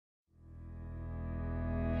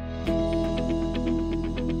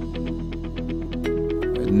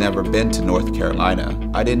never been to North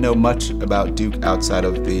Carolina. I didn't know much about Duke outside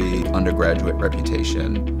of the undergraduate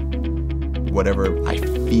reputation. Whatever I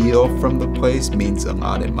feel from the place means a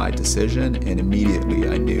lot in my decision, and immediately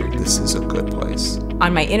I knew this is a good place.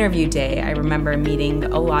 On my interview day, I remember meeting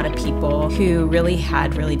a lot of people who really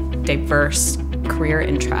had really diverse career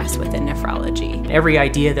interests within nephrology. Every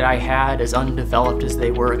idea that I had, as undeveloped as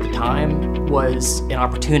they were at the time, was an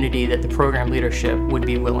opportunity that the program leadership would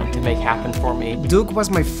be willing to make happen for me. Duke was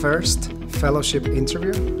my first fellowship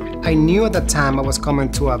interview. I knew at that time I was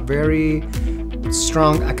coming to a very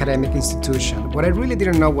strong academic institution, but I really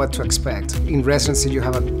didn't know what to expect. In residency, you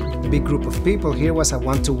have a big group of people. Here was a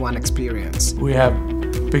one-to-one experience. We have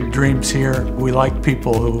big dreams here. We like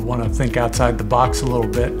people who want to think outside the box a little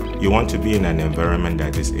bit. You want to be in an environment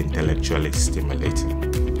that is intellectually stimulating.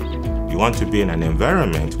 You want to be in an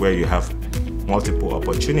environment where you have multiple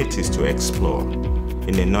opportunities to explore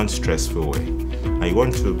in a non-stressful way. And you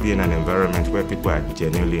want to be in an environment where people are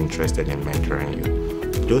genuinely interested in mentoring you.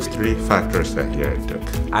 Those three factors are here at Duke.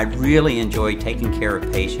 I really enjoy taking care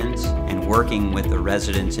of patients and working with the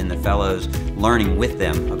residents and the fellows, learning with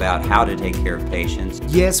them about how to take care of patients.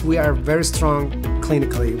 Yes, we are very strong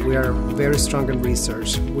clinically. We are very strong in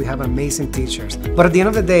research. We have amazing teachers. But at the end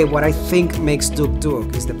of the day, what I think makes Duke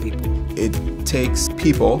Duke is the people. It takes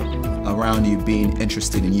people around you being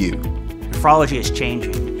interested in you. Nephrology is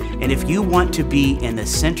changing, and if you want to be in the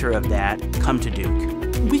center of that, come to Duke.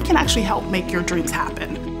 We can actually help make your dreams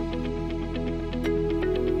happen.